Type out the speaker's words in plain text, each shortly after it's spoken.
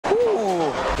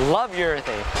Love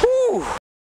urethane. Woo!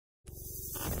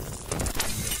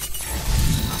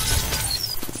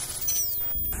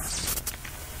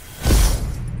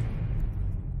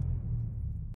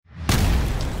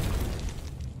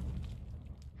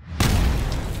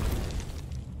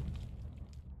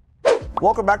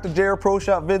 Welcome back to JR Pro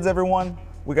Shop Vids, everyone.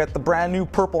 We got the brand new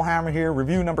purple hammer here,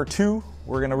 review number 2.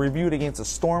 We're gonna review it against a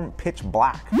Storm Pitch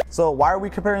Black. So why are we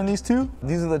comparing these two?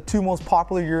 These are the two most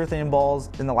popular urethane balls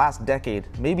in the last decade,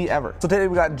 maybe ever. So today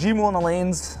we got Jimoo on the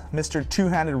lanes, Mr.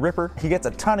 Two-Handed Ripper. He gets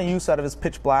a ton of use out of his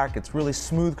Pitch Black. It's really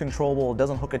smooth, controllable, it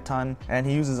doesn't hook a ton, and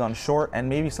he uses on short and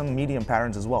maybe some medium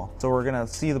patterns as well. So we're gonna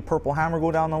see the purple hammer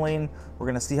go down the lane. We're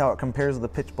gonna see how it compares to the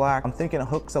Pitch Black. I'm thinking it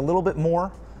hooks a little bit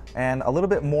more, and a little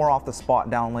bit more off the spot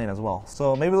down lane as well.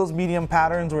 So maybe those medium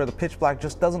patterns where the Pitch Black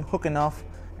just doesn't hook enough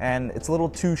and it's a little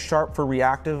too sharp for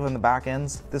reactive in the back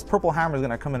ends, this purple hammer is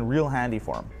gonna come in real handy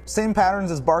for him. Same patterns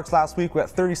as Barks last week. We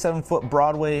got 37-foot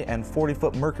Broadway and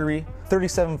 40-foot Mercury.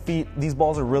 37 feet, these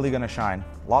balls are really gonna shine.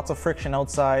 Lots of friction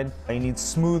outside. You need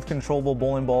smooth, controllable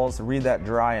bowling balls to read that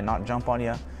dry and not jump on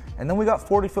you. And then we got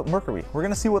 40-foot Mercury. We're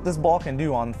gonna see what this ball can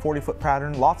do on 40-foot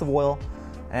pattern, lots of oil,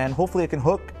 and hopefully it can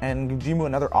hook and give Jimoo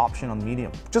another option on the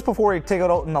medium. Just before we take it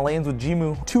out in the lanes with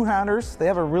Jimoo, two-handers, they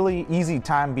have a really easy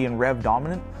time being rev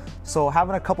dominant, so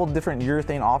having a couple different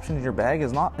urethane options in your bag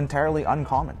is not entirely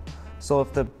uncommon. So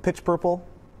if the pitch purple,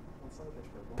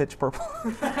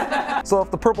 so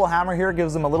if the purple hammer here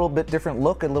gives him a little bit different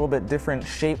look, a little bit different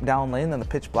shape down lane than the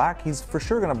Pitch Black, he's for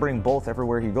sure gonna bring both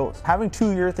everywhere he goes. Having two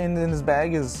urethanes in his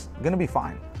bag is gonna be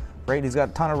fine, right? He's got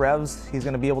a ton of revs, he's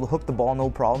gonna be able to hook the ball no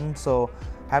problem, so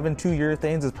having two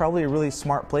urethanes is probably a really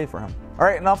smart play for him. All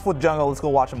right, enough with jungle, let's go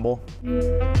watch him bowl.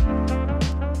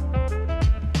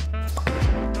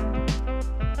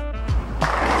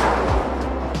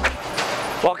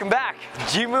 Welcome back.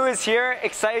 Jimoo is here,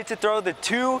 excited to throw the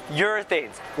two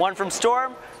urethanes. One from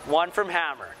Storm, one from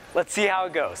Hammer. Let's see how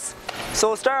it goes. So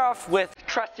we'll start off with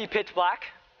trusty Pitch Black.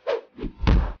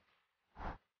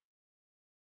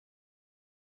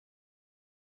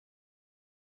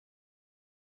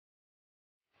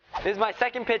 This is my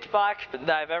second Pitch Black that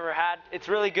I've ever had. It's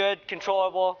really good,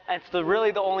 controllable, and it's really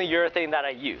the only urethane that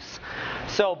I use.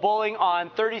 So bowling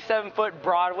on 37-foot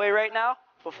Broadway right now,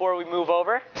 before we move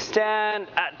over. Stand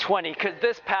at 20, because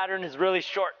this pattern is really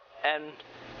short and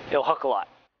it'll hook a lot.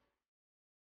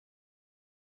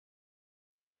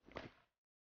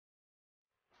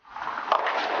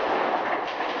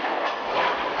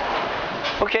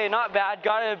 Okay, not bad.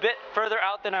 Got it a bit further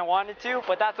out than I wanted to,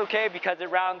 but that's okay because it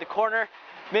rounded the corner.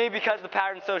 Maybe because the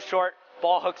pattern's so short,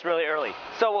 ball hooks really early.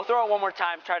 So we'll throw it one more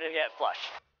time, try to get it flush.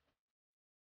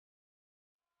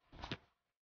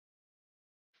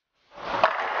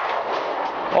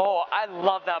 Oh, I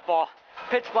love that ball.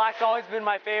 Pitch Black's always been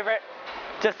my favorite.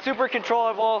 Just super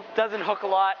controllable, doesn't hook a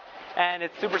lot, and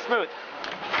it's super smooth.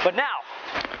 But now,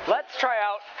 let's try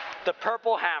out the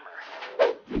purple hammer.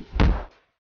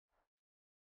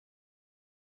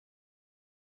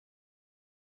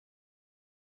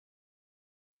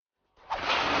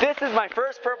 This is my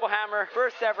first purple hammer,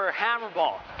 first ever hammer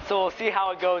ball. So we'll see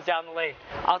how it goes down the lane.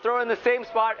 I'll throw it in the same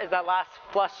spot as that last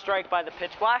flush strike by the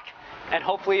Pitch Black, and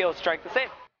hopefully it'll strike the same.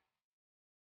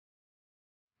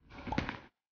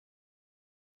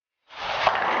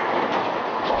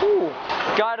 Ooh,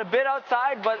 got a bit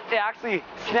outside, but it actually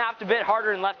snapped a bit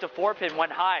harder and left a 4-pin,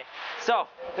 went high. So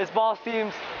this ball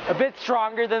seems a bit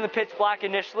stronger than the Pitch Black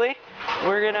initially.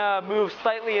 We're gonna move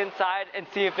slightly inside and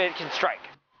see if it can strike.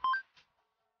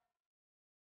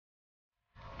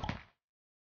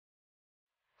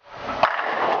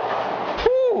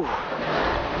 Ooh,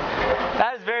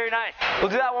 that is very nice.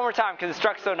 We'll do that one more time because it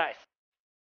struck so nice.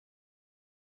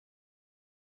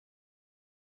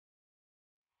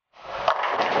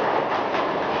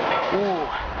 Ooh,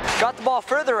 got the ball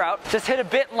further out, just hit a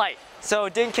bit light, so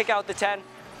it didn't kick out the 10.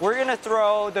 We're gonna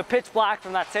throw the Pitch Black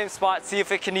from that same spot, see if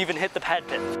it can even hit the head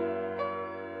pin.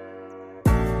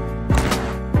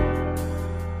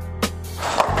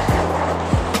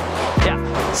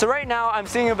 Yeah, so right now I'm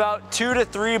seeing about 2 to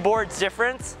 3 boards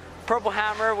difference. Purple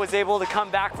hammer was able to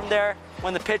come back from there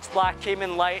when the Pitch Black came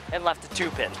in light and left a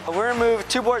 2-pin. We're gonna move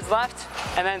 2 boards left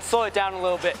and then slow it down a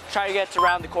little bit, try to get to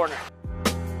around the corner.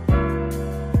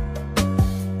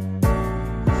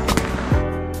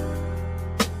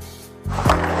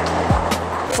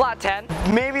 Flat 10,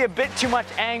 maybe a bit too much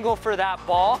angle for that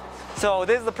ball. So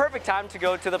this is the perfect time to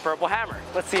go to the purple hammer.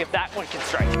 Let's see if that one can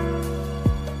strike.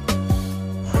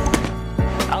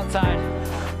 Outside.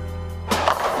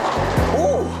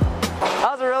 Ooh,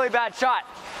 that was a really bad shot.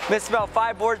 Missed about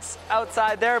 5 boards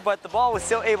outside there, but the ball was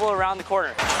still able to round the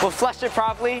corner. We'll flush it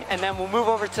properly and then we'll move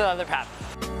over to the other pattern.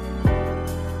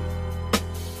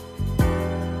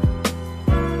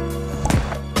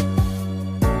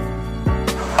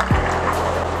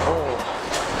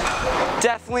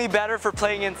 Definitely better for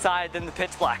playing inside than the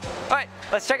pitch black. All right,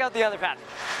 let's check out the other pattern.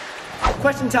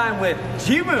 Question time with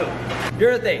Jimoo.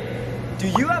 Urethane. Do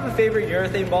you have a favorite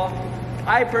urethane ball?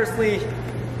 I personally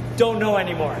don't know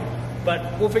anymore,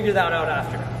 but we'll figure that out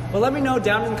after. But let me know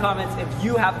down in the comments if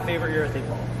you have a favorite urethane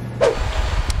ball.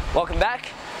 Welcome back.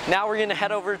 Now we're gonna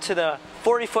head over to the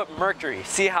 40-foot Mercury,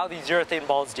 see how these urethane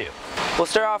balls do. We'll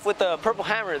start off with the purple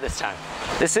hammer this time.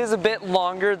 This is a bit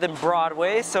longer than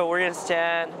Broadway, so we're gonna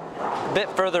stand a bit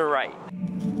further right.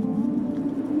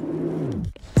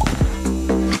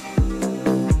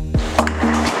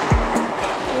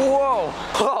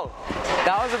 Whoa,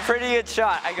 that was a pretty good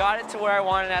shot. I got it to where I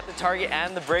wanted at the target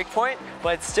and the break point,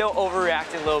 but it's still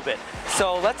overreacting a little bit.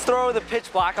 So let's throw the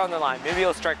pitch black on the line. Maybe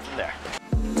it'll strike from there.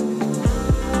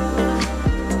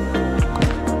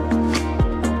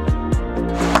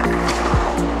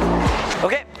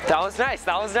 Okay, that was nice,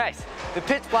 that was nice. The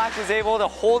pitch black was able to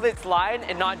hold its line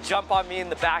and not jump on me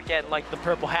in the back end like the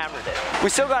purple hammer did. We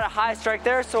still got a high strike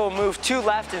there, so we'll move to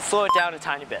left and slow it down a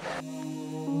tiny bit.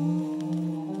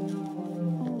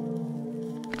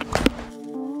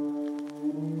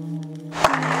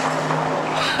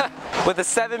 With a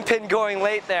 7-pin going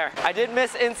late there. I did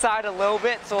miss inside a little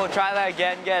bit, so we'll try that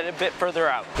again, get it a bit further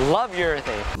out. Love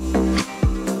urethane.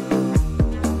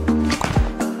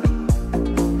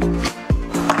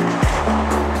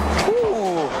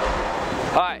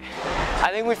 Alright, I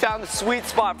think we found the sweet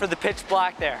spot for the pitch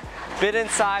black there. Bit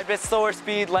inside, bit slower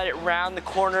speed, let it round the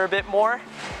corner a bit more,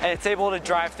 and it's able to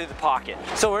drive through the pocket.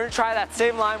 So we're gonna try that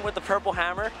same line with the purple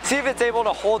hammer, see if it's able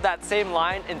to hold that same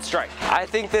line and strike. I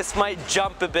think this might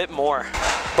jump a bit more,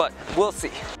 but we'll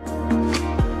see.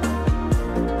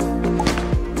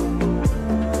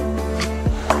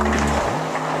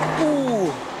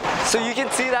 So you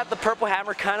can see that the purple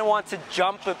hammer kind of wants to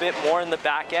jump a bit more in the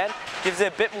back end, gives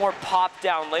it a bit more pop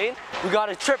down lane. We got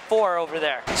a trip 4 over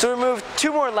there. So we moved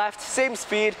 2 more left, same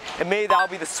speed, and maybe that'll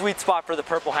be the sweet spot for the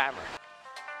purple hammer.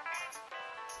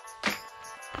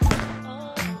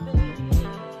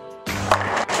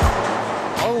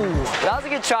 Oh, that was a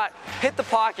good shot. Hit the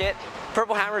pocket.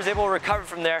 Purple hammer is able to recover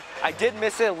from there. I did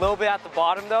miss it a little bit at the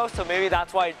bottom though, so maybe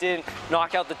that's why it didn't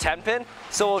knock out the 10-pin.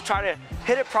 So we'll try to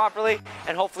hit it properly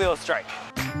and hopefully it'll strike.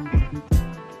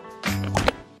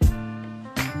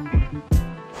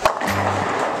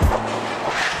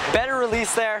 Better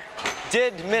release there.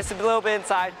 Did miss a little bit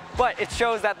inside, but it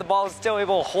shows that the ball is still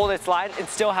able to hold its line and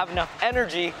still have enough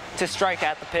energy to strike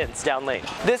at the pins down lane.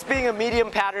 This being a medium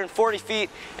pattern, 40 feet,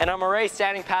 and I'm already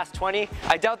standing past 20,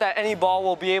 I doubt that any ball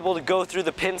will be able to go through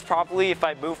the pins properly if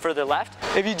I move further left.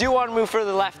 If you do want to move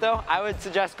further left though, I would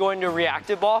suggest going to a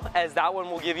reactive ball, as that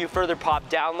one will give you further pop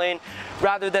down lane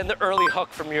rather than the early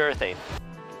hook from urethane.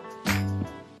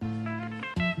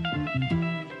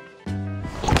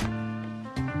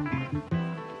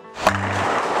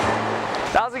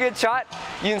 That was a good shot.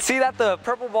 You can see that the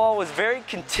purple ball was very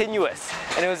continuous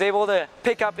and it was able to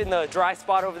pick up in the dry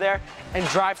spot over there and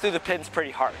drive through the pins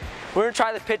pretty hard. We're gonna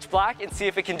try the pitch black and see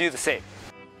if it can do the same.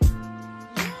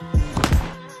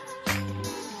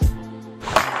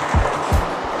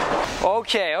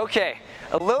 Okay.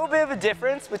 A little bit of a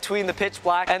difference between the pitch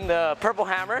black and the purple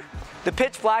hammer. The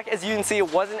pitch black, as you can see,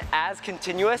 it wasn't as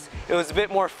continuous. It was a bit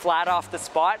more flat off the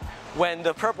spot, when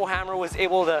the purple hammer was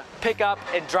able to pick up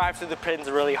and drive through the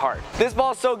pins really hard. This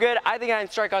ball is so good, I think I can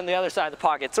strike on the other side of the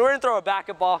pocket. So we're gonna throw a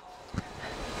backup ball,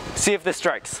 see if this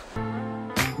strikes.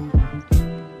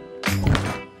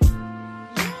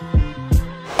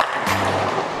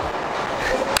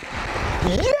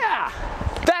 Yeah!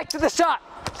 Back to the shot.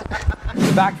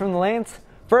 Back from the lanes.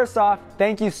 First off,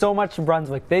 thank you so much to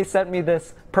Brunswick. They sent me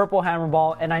this purple hammer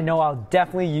ball and I know I'll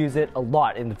definitely use it a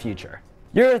lot in the future.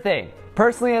 Urethane.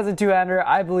 Personally, as a two-hander,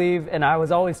 I believe and I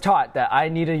was always taught that I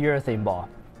need a urethane ball.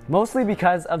 Mostly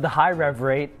because of the high rev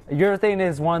rate. Urethane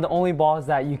is one of the only balls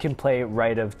that you can play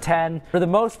right of 10, for the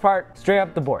most part, straight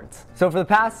up the boards. So for the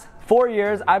past 4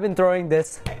 years, I've been throwing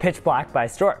this pitch black by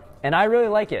Storm, and I really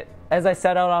like it. As I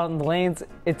set out on the lanes,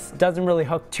 it doesn't really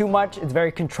hook too much, it's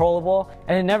very controllable,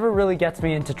 and it never really gets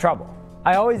me into trouble.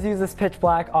 I always use this pitch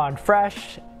black on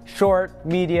fresh, short,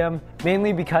 medium,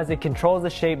 mainly because it controls the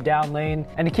shape down lane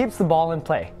and it keeps the ball in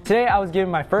play. Today I was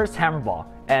given my first hammer ball,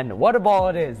 and what a ball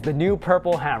it is, the new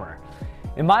purple hammer.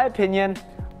 In my opinion,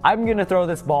 I'm gonna throw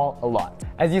this ball a lot.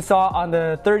 As you saw on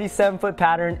the 37-foot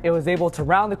pattern, it was able to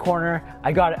round the corner.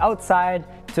 I got it outside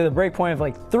to the break point of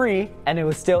like 3 and it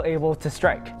was still able to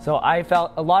strike. So I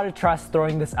felt a lot of trust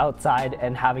throwing this outside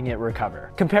and having it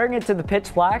recover. Comparing it to the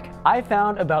pitch black, I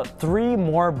found about 3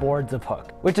 more boards of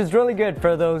hook, which is really good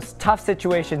for those tough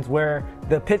situations where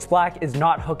the pitch black is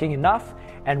not hooking enough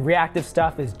and reactive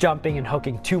stuff is jumping and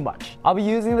hooking too much. I'll be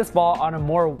using this ball on a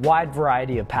more wide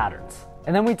variety of patterns.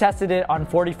 And then we tested it on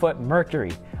 40-foot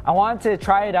Mercury. I wanted to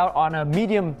try it out on a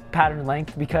medium pattern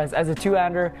length because as a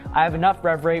two-hander, I have enough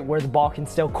rev rate where the ball can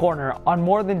still corner on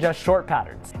more than just short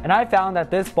patterns. And I found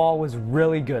that this ball was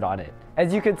really good on it.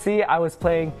 As you can see, I was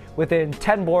playing within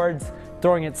 10 boards,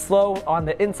 throwing it slow on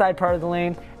the inside part of the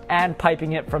lane and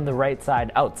piping it from the right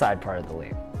side outside part of the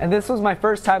lane. And this was my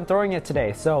first time throwing it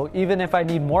today, so even if I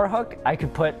need more hook, I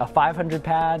could put a 500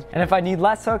 pad, and if I need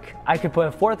less hook, I could put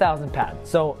a 4,000 pad.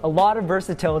 So a lot of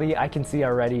versatility I can see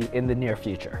already in the near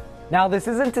future. Now, this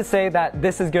isn't to say that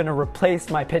this is going to replace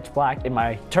my pitch black in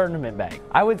my tournament bag.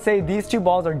 I would say these two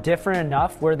balls are different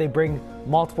enough where they bring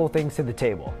multiple things to the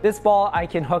table. This ball I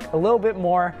can hook a little bit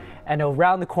more and it'll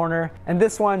round the corner, and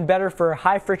this one better for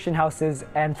high friction houses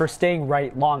and for staying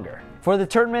right longer. For the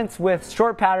tournaments with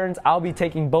short patterns, I'll be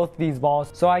taking both these balls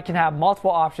so I can have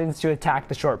multiple options to attack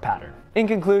the short pattern. In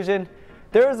conclusion,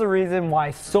 there is a reason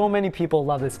why so many people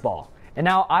love this ball, and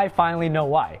now I finally know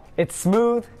why. It's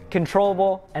smooth,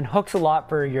 controllable, and hooks a lot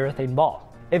for a urethane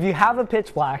ball. If you have a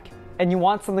pitch black and you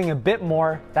want something a bit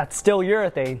more that's still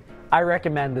urethane, I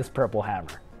recommend this purple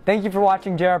hammer. Thank you for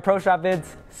watching JR Pro Shop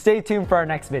Vids. Stay tuned for our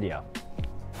next video.